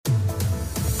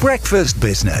Breakfast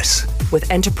Business with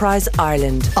Enterprise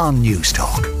Ireland on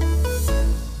Newstalk.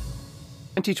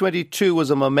 2022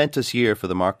 was a momentous year for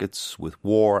the markets, with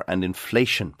war and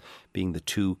inflation being the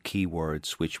two key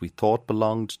words which we thought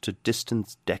belonged to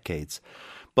distant decades.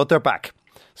 But they're back.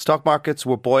 Stock markets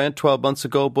were buoyant 12 months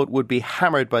ago, but would be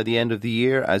hammered by the end of the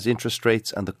year as interest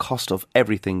rates and the cost of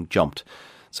everything jumped.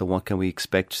 So what can we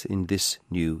expect in this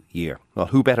new year? Well,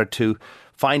 who better to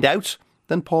find out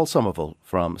than Paul Somerville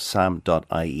from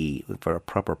sam.ie for a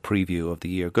proper preview of the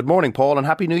year. Good morning, Paul, and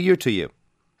Happy New Year to you.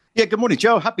 Yeah, good morning,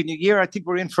 Joe. Happy New Year. I think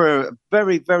we're in for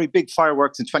very, very big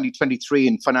fireworks in 2023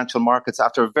 in financial markets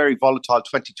after a very volatile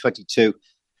 2022.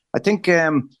 I think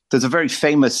there's a very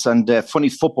famous and funny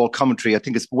football commentary. I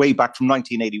think it's way back from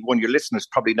 1981. Your listeners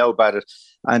probably know about it.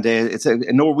 And it's a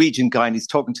Norwegian guy, and he's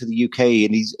talking to the UK,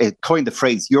 and he's coined the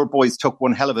phrase, "Your boys took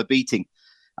one hell of a beating."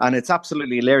 And it's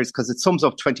absolutely hilarious because it sums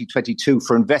up 2022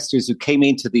 for investors who came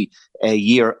into the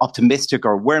year optimistic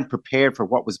or weren't prepared for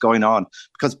what was going on.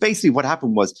 Because basically what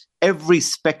happened was every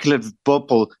speculative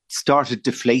bubble started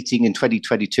deflating in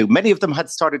 2022. Many of them had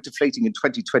started deflating in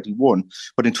 2021,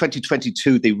 but in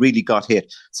 2022 they really got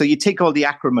hit. So you take all the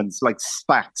acronyms like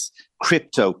SPACs,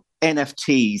 crypto,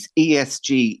 NFTs,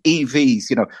 ESG, EVs,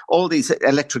 all these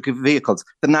electric vehicles,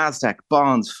 the NASDAQ,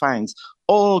 bonds, FANGs,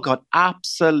 all got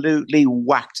absolutely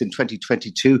whacked in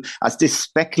 2022 as this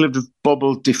speculative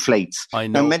bubble deflates. I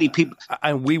know. Now, many people...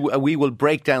 And we will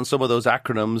break down some of those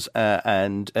acronyms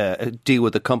and deal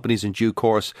with the companies in due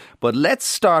course. But let's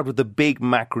start with the big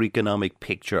macroeconomic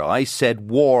picture. I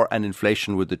said war and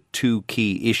inflation were the two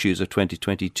key issues of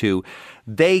 2022.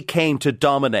 They came to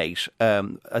dominate,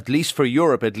 at least for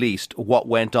Europe, what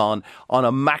went on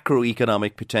a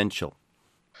macroeconomic potential.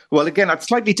 Well, again, I'd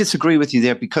slightly disagree with you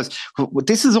there because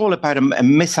this is all about a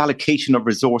misallocation of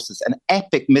resources, an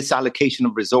epic misallocation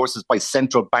of resources by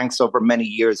central banks over many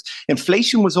years.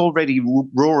 Inflation was already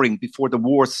roaring before the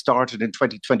war started in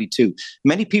 2022.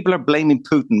 Many people are blaming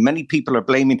Putin. Many people are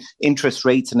blaming interest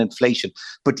rates and inflation.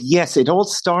 But yes, it all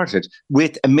started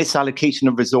with a misallocation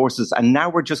of resources. And now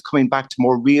we're just coming back to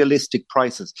more realistic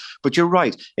prices. But you're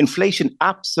right. Inflation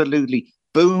absolutely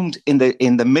boomed in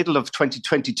the middle of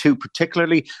 2022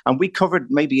 particularly, and we covered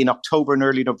maybe in October and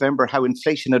early November how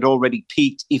inflation had already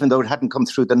peaked even though it hadn't come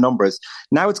through the numbers.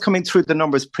 Now it's coming through the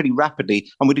numbers pretty rapidly,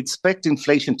 and we'd expect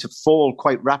inflation to fall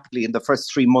quite rapidly in the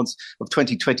first 3 months of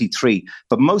 2023.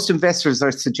 But most investors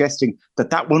are suggesting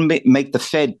that will make the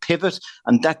Fed pivot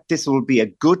and that this will be a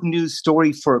good news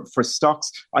story for stocks.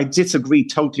 I disagree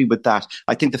totally with that.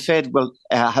 I think the Fed will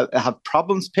have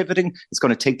problems pivoting. It's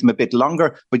going to take them a bit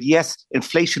longer, but yes,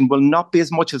 inflation will not be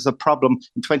as much as a problem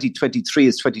in 2023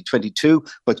 as 2022,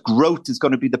 but growth is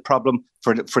going to be the problem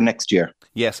for next year.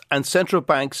 Yes, and central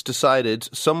banks decided,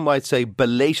 some might say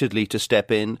belatedly, to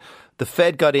step in. The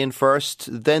Fed got in first,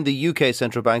 then the UK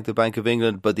central bank, the Bank of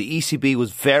England, but the ECB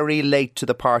was very late to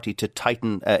the party to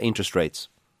tighten interest rates.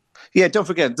 Yeah, don't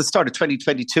forget, at the start of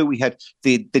 2022, we had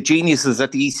the geniuses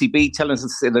at the ECB telling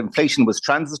us that inflation was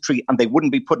transitory and they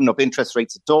wouldn't be putting up interest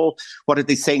rates at all. What are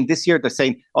they saying this year? They're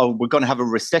saying, we're going to have a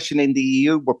recession in the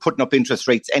EU. We're putting up interest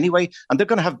rates anyway. And they're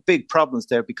going to have big problems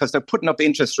there because they're putting up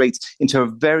interest rates into a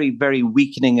very, very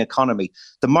weakening economy.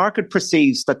 The market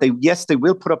perceives that they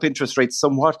will put up interest rates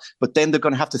somewhat, but then they're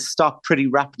going to have to stop pretty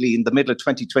rapidly in the middle of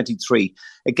 2023.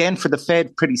 Again, for the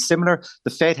Fed, pretty similar.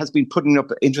 The Fed has been putting up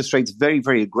interest rates very,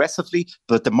 very aggressively,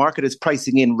 but the market is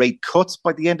pricing in rate cuts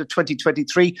by the end of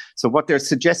 2023. So what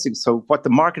the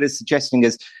market is suggesting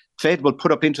is Fed will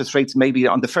put up interest rates maybe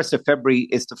on the 1st of February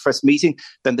is the first meeting.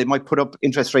 Then they might put up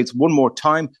interest rates one more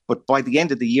time. But by the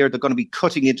end of the year, they're going to be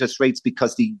cutting interest rates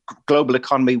because the global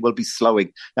economy will be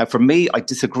slowing. Now, for me, I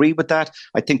disagree with that.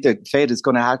 I think the Fed is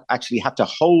going to actually have to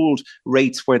hold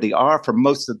rates where they are for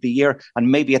most of the year.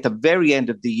 And maybe at the very end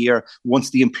of the year,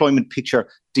 once the employment picture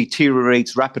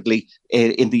deteriorates rapidly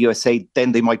in the USA,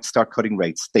 then they might start cutting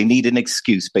rates. They need an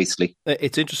excuse, basically.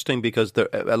 It's interesting because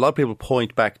a lot of people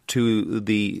point back to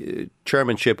the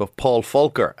chairmanship of Paul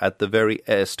Volcker at the very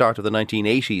start of the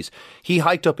 1980s. He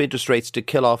hiked up interest rates to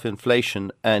kill off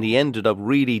inflation, and he ended up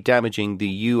really damaging the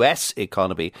US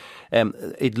economy.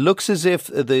 It looks as if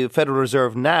the Federal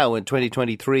Reserve now in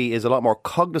 2023 is a lot more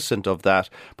cognizant of that,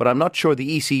 but I'm not sure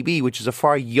the ECB, which is a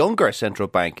far younger central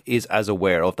bank, is as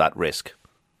aware of that risk.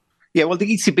 Yeah, well,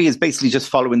 the ECB is basically just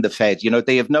following the Fed.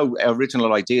 They have no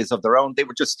original ideas of their own. They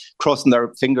were just crossing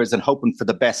their fingers and hoping for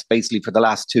the best, basically, for the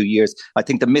last 2 years. I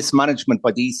think the mismanagement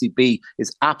by the ECB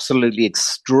is absolutely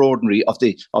extraordinary of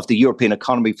the European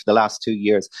economy for the last 2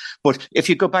 years. But if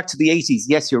you go back to the 80s,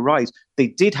 yes, you're right. They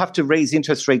did have to raise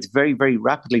interest rates very, very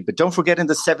rapidly. But don't forget, in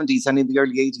the 70s and in the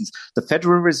early 80s, the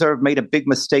Federal Reserve made a big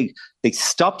mistake. They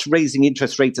stopped raising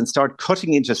interest rates and started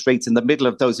cutting interest rates in the middle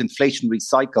of those inflationary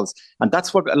cycles. And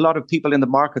that's what a lot of people in the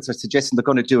markets are suggesting they're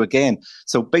going to do again.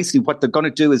 So basically what they're going to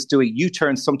do is do a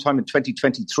U-turn sometime in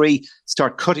 2023,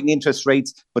 start cutting interest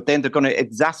rates, but then they're going to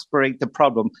exacerbate the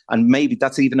problem. And maybe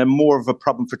that's even more of a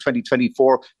problem for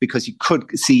 2024, because you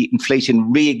could see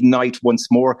inflation reignite once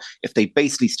more if they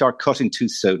basically start cutting too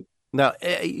soon. Now,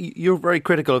 you're very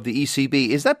critical of the ECB.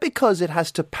 Is that because it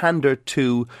has to pander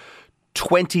to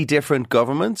 20 different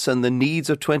governments and the needs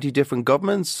of 20 different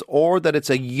governments, or that it's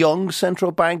a young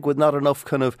central bank with not enough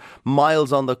kind of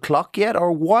miles on the clock yet?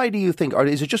 Or why do you think, or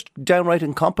is it just downright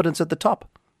incompetence at the top?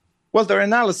 Well, their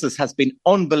analysis has been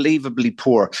unbelievably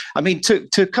poor. I mean,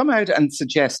 to come out and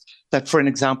suggest that, for an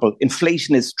example,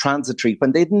 inflation is transitory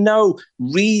when they had no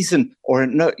reason or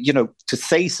no, to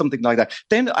say something like that.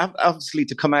 Then obviously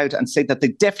to come out and say that they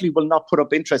definitely will not put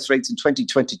up interest rates in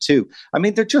 2022. I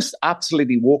mean, they're just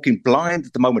absolutely walking blind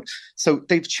at the moment. So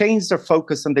they've changed their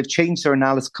focus and they've changed their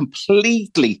analysis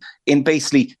completely in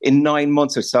 9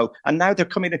 months or so. And now they're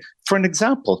coming in. For an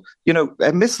example,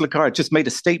 Ms. Lagarde just made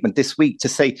a statement this week to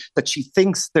say that she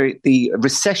thinks the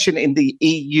recession in the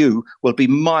EU will be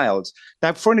mild.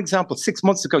 Now, for an example, 6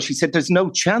 months ago, she said there's no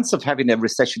chance of having a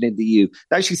recession in the EU.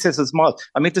 Now she says it's mild.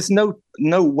 I mean, there's no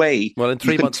way. Well, in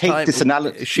 3 months' time,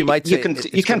 she might say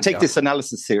you can take this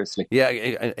analysis seriously. Yeah,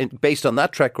 and based on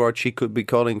that track record, she could be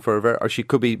calling for she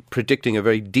could be predicting a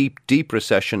very deep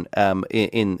recession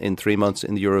in 3 months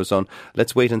in the Eurozone.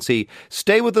 Let's wait and see.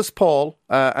 Stay with us, Paul,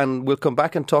 and we'll come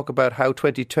back and talk about how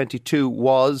 2022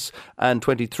 was and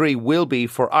 23 will be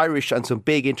for Irish and some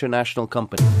big international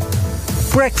companies.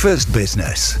 Breakfast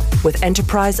Business with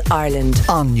Enterprise Ireland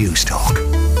on Newstalk.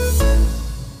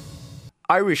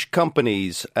 Irish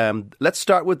companies, let's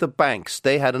start with the banks.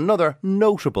 They had another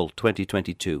notable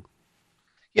 2022.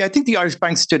 Yeah, I think the Irish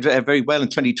banks did very well in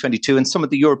 2022, and some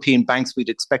of the European banks we'd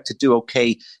expect to do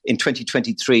okay in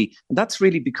 2023. And that's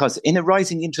really because in a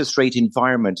rising interest rate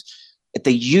environment,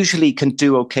 they usually can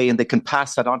do okay and they can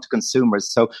pass that on to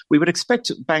consumers. So we would expect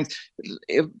banks,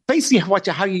 basically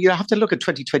how you have to look at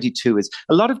 2022 is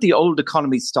a lot of the old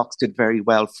economy stocks did very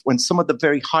well when some of the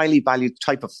very highly valued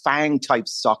type of FANG type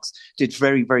stocks did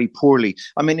very, very poorly.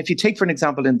 I mean, if you take, for an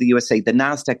example, in the USA, the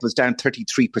NASDAQ was down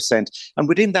 33%. And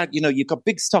within that, you've got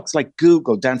big stocks like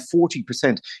Google down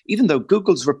 40%, even though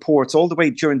Google's reports all the way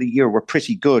during the year were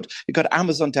pretty good. You got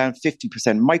Amazon down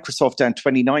 50%, Microsoft down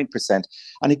 29%.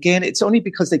 And again, it's only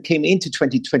because they came into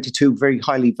 2022 very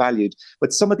highly valued.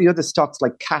 But some of the other stocks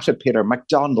like Caterpillar,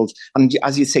 McDonald's, and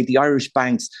as you say, the Irish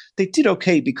banks, they did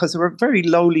okay because they were very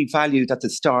lowly valued at the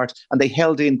start and they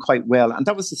held in quite well. And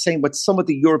that was the same with some of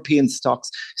the European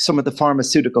stocks. Some of the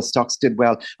pharmaceutical stocks did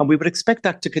well. And we would expect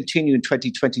that to continue in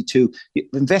 2022.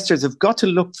 Investors have got to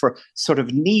look for sort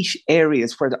of niche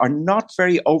areas where they are not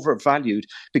very overvalued,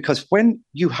 because when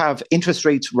you have interest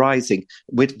rates rising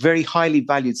with very highly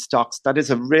valued stocks, that is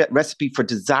a recipe for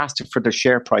disaster for their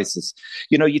share prices.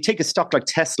 You take a stock like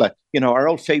Tesla, our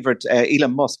old favorite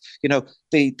Elon Musk, the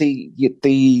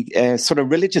sort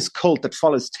of religious cult that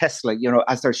follows Tesla,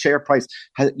 as their share price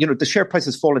has, the share price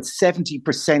has fallen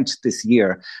 70% this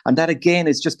year. And that again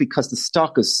is just because the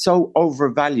stock is so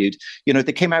overvalued.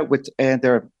 They came out with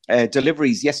their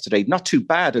deliveries yesterday, not too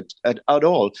bad at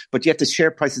all, but yet the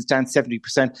share price is down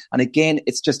 70%. And again,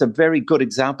 it's just a very good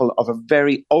example of a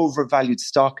very overvalued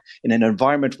stock in an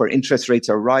environment where interest rates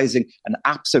are rising, an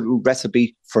absolute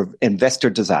recipe for investor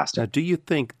disaster. Now, do you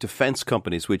think defence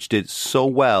companies, which did so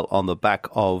well on the back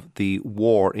of the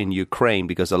war in Ukraine,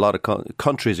 because a lot of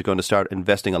countries are going to start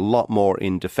investing a lot more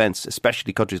in defence,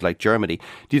 especially countries like Germany,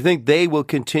 do you think they will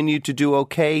continue to do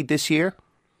okay this year?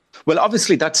 Well,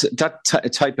 obviously, that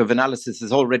type of analysis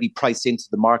is already priced into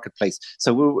the marketplace.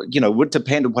 So, it would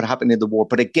depend on what happened in the war.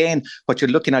 But again, what you're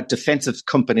looking at, defensive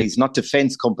companies, not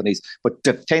defense companies, but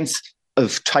defense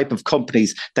of type of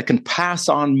companies that can pass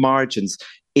on margins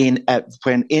when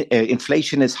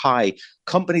inflation is high.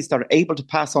 Companies that are able to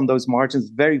pass on those margins,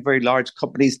 very, very large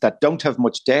companies that don't have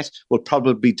much debt will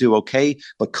probably do okay.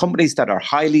 But companies that are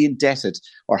highly indebted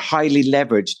or highly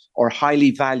leveraged or highly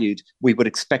valued, we would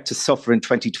expect to suffer in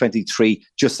 2023,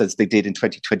 just as they did in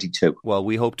 2022. Well,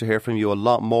 we hope to hear from you a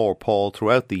lot more, Paul,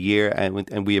 throughout the year,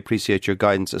 and we appreciate your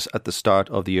guidance at the start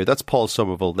of the year. That's Paul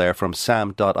Somerville there from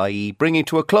sam.ie, bringing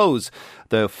to a close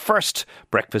the first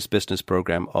Breakfast Business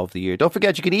programme of the year. Don't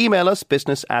forget, you can email us,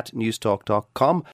 business@newstalk.com.